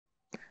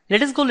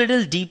Let us go a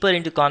little deeper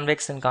into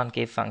convex and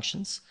concave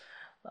functions.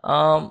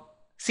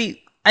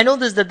 See, I know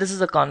that this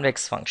is a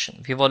convex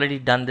function. We've already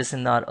done this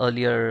in our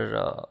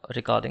earlier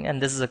recording,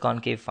 and this is a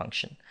concave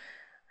function.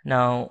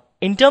 Now,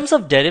 in terms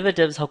of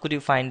derivatives, how could you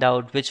find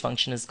out which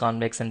function is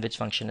convex and which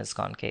function is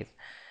concave?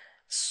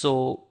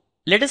 So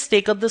let us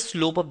take up the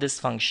slope of this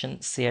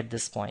function, say at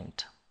this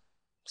point.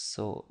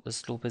 So the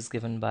slope is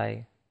given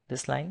by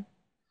this line.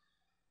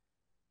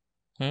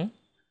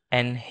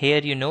 And here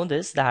you know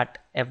this, that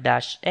f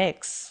dash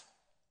x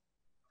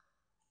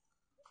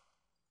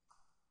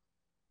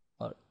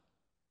or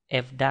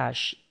f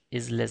dash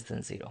is less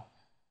than 0.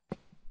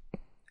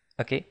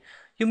 Okay,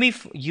 you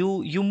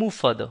move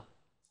further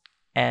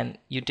and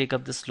you take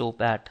up the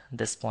slope at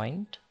this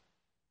point.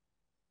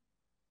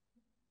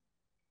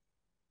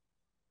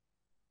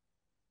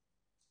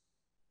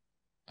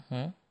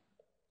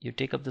 You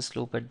take up the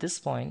slope at this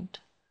point.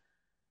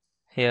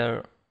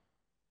 Here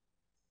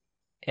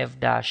f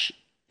dash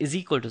is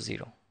equal to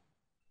 0.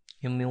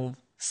 You move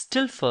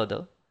still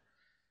further,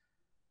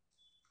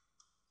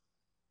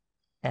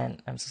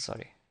 and I'm so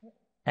sorry,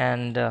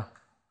 and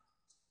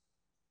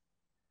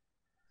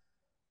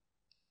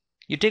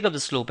you take up the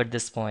slope at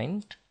this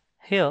point.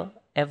 Here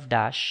f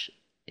dash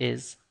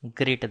is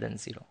greater than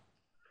 0.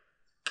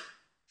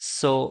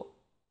 So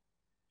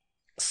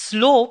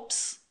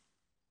slopes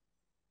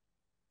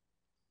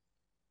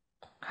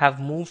have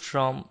moved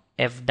from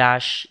f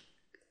dash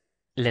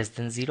less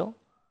than 0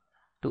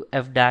 to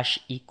f dash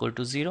equal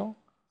to 0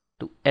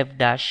 to f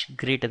dash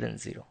greater than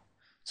 0.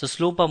 So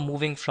slope are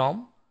moving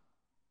from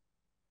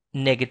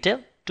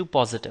negative to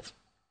positive.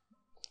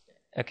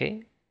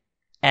 Okay,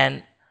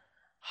 and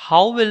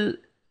how will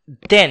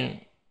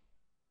then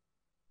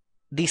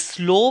the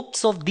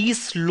slopes of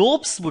these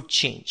slopes would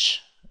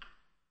change?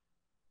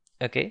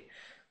 Okay,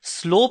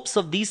 slopes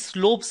of these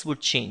slopes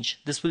would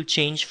change. This will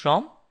change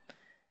from,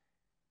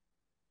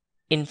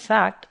 in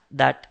fact,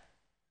 that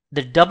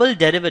the double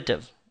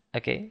derivative,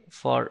 okay,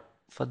 for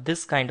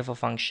this kind of a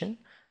function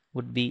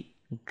would be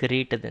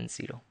greater than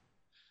 0.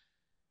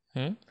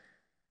 And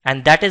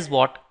that is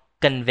what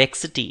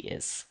convexity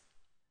is.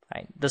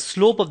 Right? The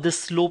slope of this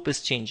slope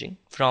is changing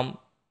from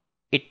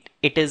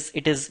it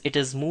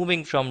is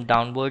moving from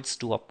downwards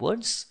to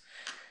upwards.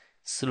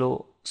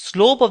 So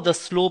slope of the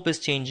slope is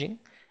changing,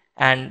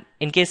 and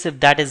in case if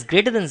that is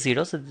greater than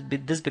 0, so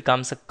this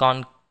becomes a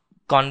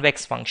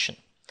convex function.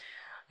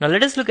 Now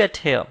let us look at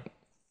here.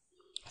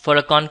 For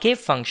a concave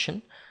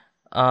function,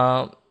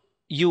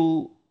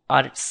 you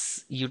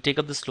take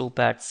up the slope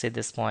at, say,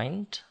 this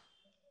point.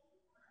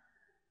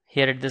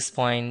 Here at this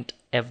point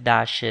f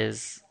dash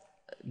is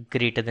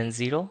greater than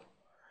 0.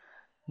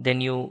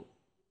 Then you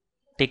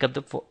take up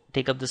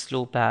the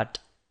slope at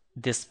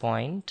this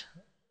point,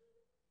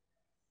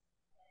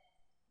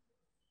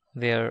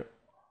 where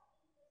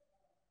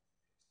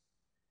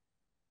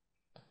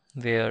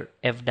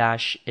f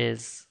dash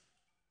is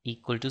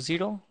equal to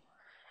 0,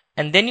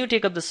 and then you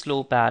take up the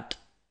slope at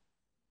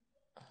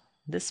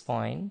this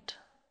point,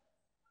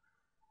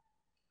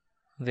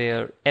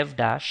 where f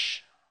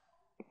dash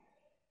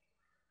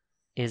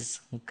is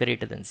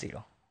greater than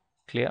 0.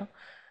 Clear?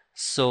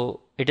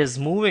 So it is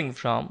moving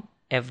from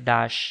f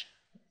dash,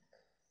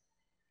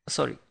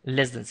 sorry,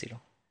 less than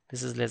 0.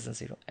 This is less than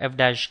 0. F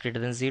dash greater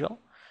than 0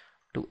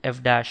 to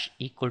f dash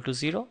equal to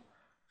 0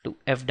 to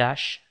f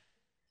dash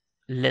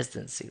less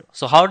than 0.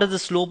 So how does the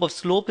slope of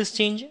slope is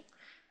changing?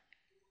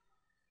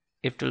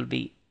 It will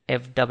be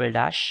f double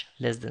dash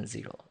less than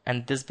 0,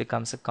 and this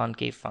becomes a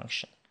concave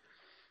function.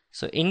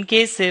 So in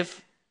case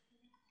if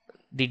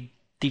the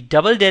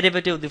double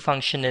derivative of the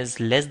function is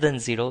less than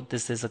 0,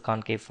 this is a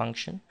concave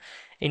function.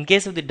 In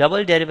case of the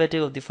double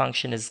derivative of the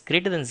function is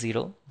greater than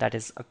 0, that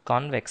is a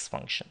convex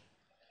function.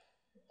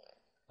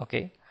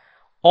 Okay.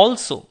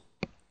 Also,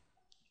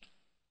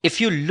 if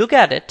you look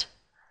at it,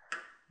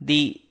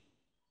 the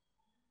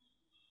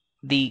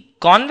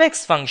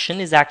convex function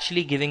is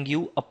actually giving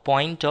you a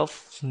point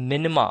of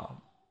minima.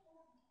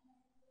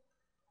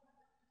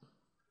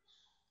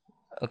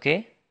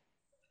 Okay.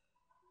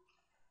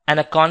 And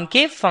a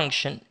concave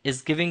function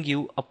is giving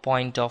you a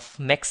point of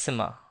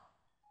maxima.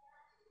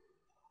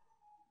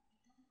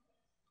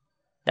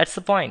 That's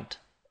the point.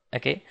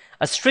 Okay.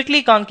 A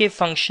strictly concave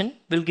function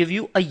will give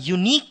you a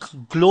unique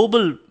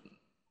global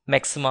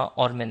maxima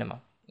or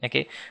minima.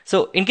 Okay.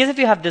 So in case if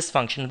you have this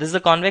function, this is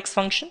a convex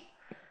function,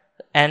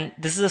 and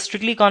this is a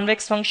strictly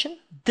convex function.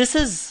 This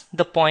is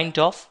the point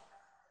of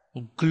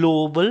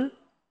global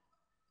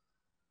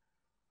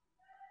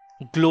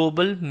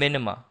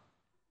minima.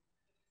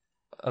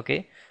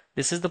 Okay,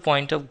 this is the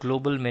point of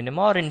global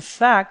minima, or in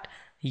fact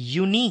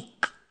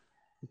unique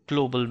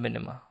global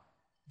minima.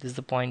 This is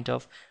the point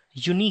of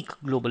unique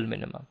global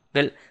minima.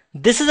 Well,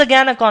 this is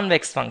again a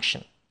convex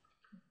function.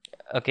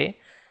 Okay,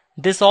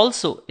 this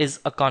also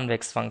is a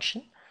convex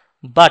function,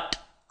 but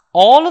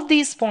all of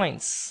these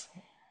points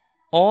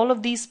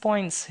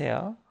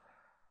here,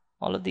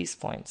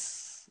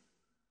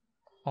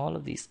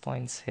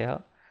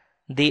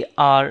 they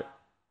are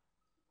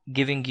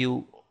giving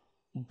you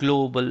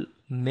global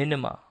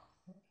minima.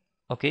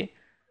 Okay,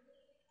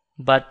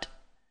 But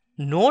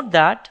note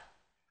that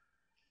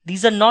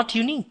these are not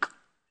unique.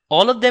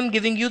 All of them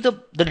giving you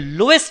the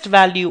lowest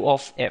value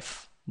of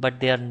f, but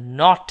they are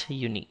not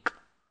unique.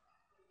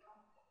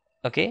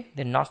 Okay,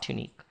 they're not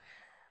unique.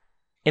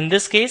 In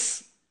this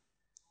case,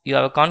 you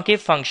have a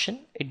concave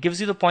function. It gives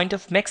you the point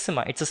of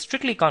maxima. It's a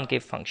strictly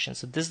concave function.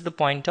 So this is the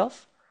point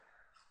of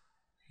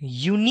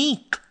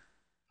unique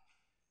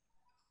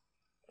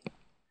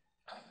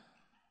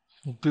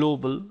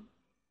global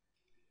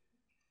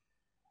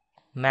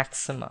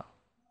maxima.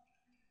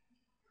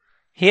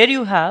 Here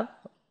you have,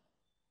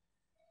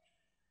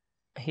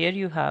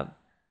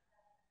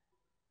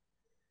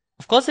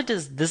 of course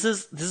this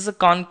is a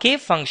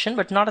concave function,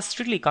 but not a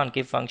strictly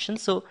concave function.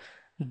 So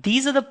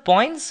these are the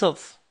points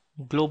of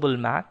global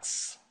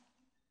max,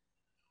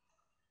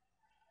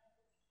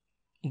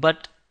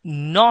 but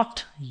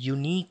not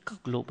unique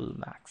global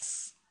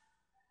max.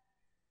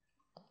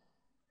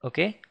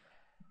 Okay,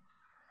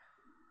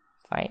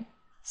 fine.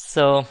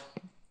 So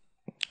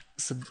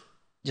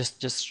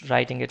just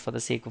writing it for the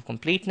sake of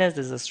completeness,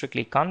 this is a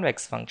strictly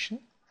convex function.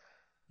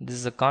 This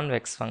is a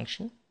convex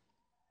function.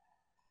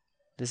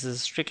 This is a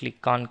strictly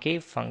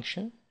concave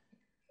function.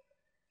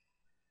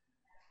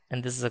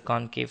 And this is a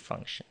concave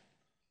function.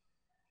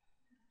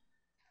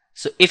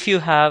 So if you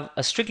have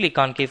a strictly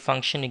concave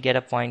function, you get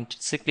a point,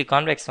 strictly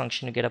convex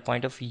function, you get a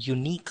point of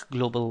unique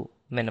global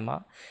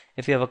minima.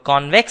 If you have a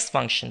convex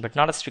function, but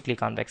not a strictly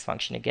convex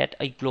function, you get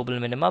a global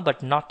minima,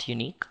 but not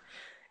unique.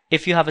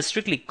 If you have a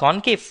strictly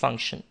concave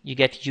function, you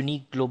get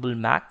unique global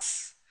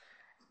max.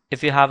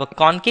 If you have a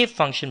concave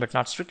function, but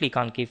not strictly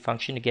concave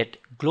function, you get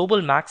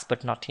global max,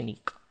 but not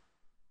unique.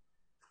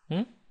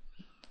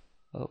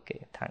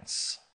 Okay, thanks.